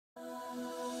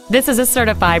This is a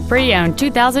certified pre-owned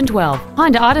 2012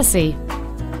 Honda Odyssey.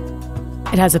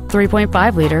 It has a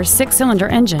 3.5-liter six-cylinder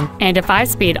engine and a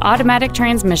 5-speed automatic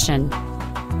transmission.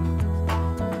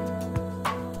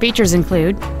 Features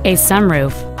include a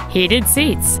sunroof, heated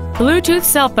seats, Bluetooth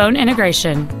cell phone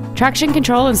integration, traction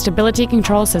control and stability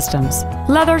control systems,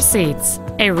 leather seats,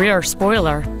 a rear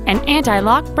spoiler, an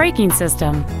anti-lock braking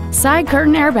system, side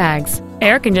curtain airbags,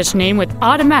 air conditioning with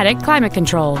automatic climate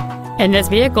control, and this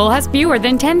vehicle has fewer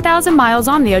than 10,000 miles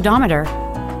on the odometer.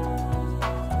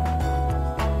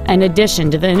 In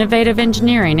addition to the innovative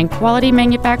engineering and quality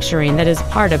manufacturing that is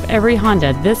part of every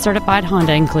Honda, this certified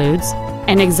Honda includes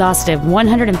an exhaustive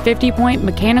 150-point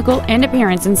mechanical and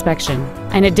appearance inspection,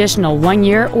 an additional 1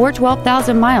 year or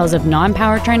 12,000 miles of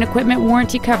non-powertrain equipment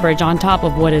warranty coverage on top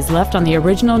of what is left on the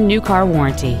original new car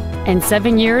warranty, and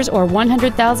 7 years or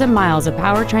 100,000 miles of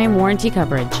powertrain warranty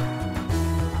coverage.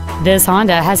 This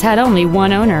Honda has had only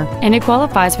one owner, and it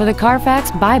qualifies for the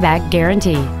Carfax buyback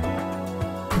guarantee.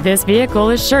 This vehicle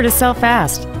is sure to sell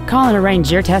fast. Call and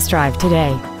arrange your test drive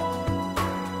today.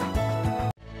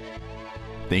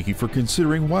 Thank you for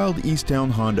considering Wilde East Towne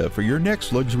Honda for your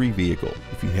next luxury vehicle.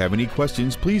 If you have any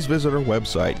questions, please visit our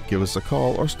website, give us a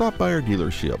call, or stop by our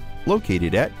dealership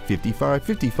located at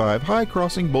 5555 High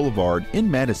Crossing Boulevard in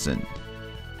Madison.